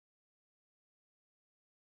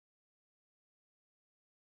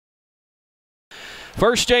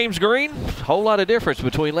First, James Green, whole lot of difference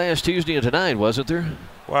between last Tuesday and tonight, wasn't there?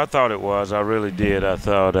 Well, I thought it was. I really did. I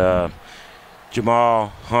thought Jamal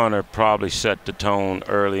Hunter probably set the tone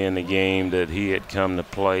early in the game that he had come to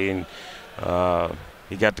play, and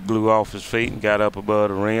he got the glue off his feet and got up above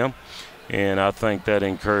the rim, and I think that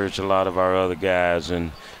encouraged a lot of our other guys,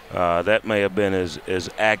 and that may have been as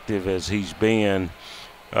active as he's been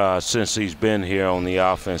since he's been here on the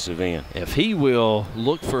offensive end. If he will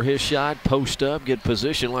look for his shot, post up, get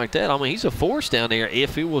position like that, I mean, he's a force down there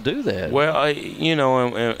if he will do that. Well, you know,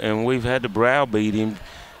 and we've had to browbeat him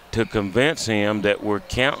to convince him that we're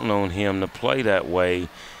counting on him to play that way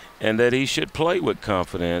and that he should play with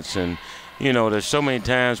confidence. And, you know, there's so many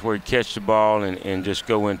times where he'd catch the ball and just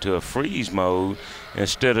go into a freeze mode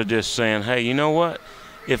instead of just saying, hey, you know what?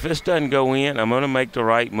 If this doesn't go in, I'm going to make the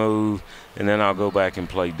right move, and then I'll go back and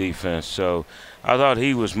play defense. So I thought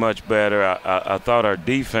he was much better. I thought our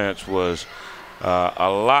defense was a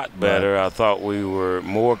lot better. Right. I thought we were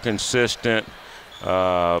more consistent,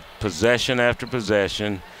 possession after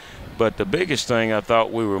possession. But the biggest thing, I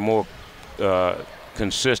thought we were more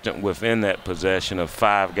consistent within that possession of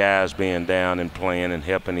 5 guys being down and playing and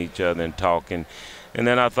helping each other and talking. And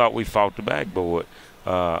then I thought we fought the backboard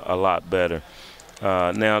a lot better.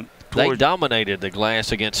 Now they dominated the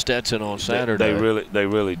glass against Stetson on Saturday. They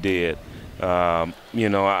really did. You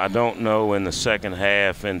know, I don't know in the second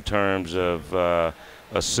half in terms of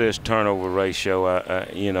assist turnover ratio.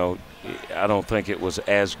 You know, I don't think it was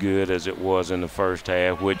as good as it was in the first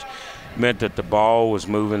half, which meant that the ball was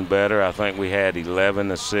moving better. I think we had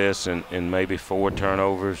 11 assists and maybe 4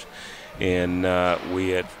 turnovers, and we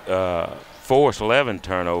had forced 11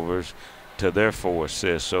 turnovers to their 4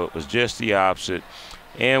 assists. So it was just the opposite.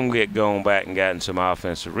 And we had gone back and gotten some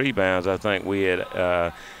offensive rebounds. I think we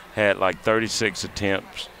had had like 36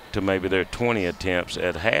 attempts to maybe their 20 attempts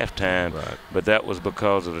at halftime, right. But that was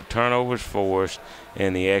because of the turnovers forced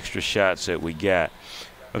and the extra shots that we got.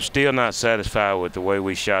 I'm still not satisfied with the way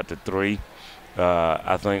we shot the 3.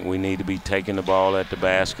 I think we need to be taking the ball at the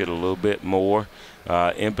basket a little bit more.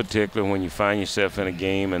 In particular, when you find yourself in a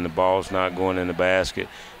game and the ball's not going in the basket,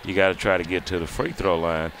 you got to try to get to the free throw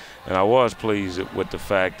line. And I was pleased with the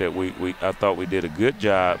fact that I thought we did a good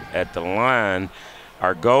job at the line.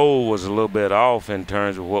 Our goal was a little bit off in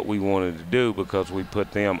terms of what we wanted to do because we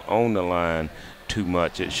put them on the line too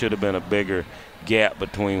much. It should have been a bigger gap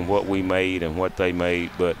between what we made and what they made.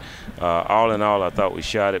 But all in all, I thought we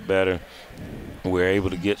shot it better. We were able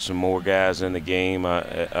to get some more guys in the game.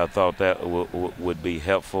 I thought that would be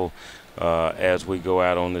helpful as we go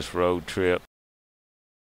out on this road trip.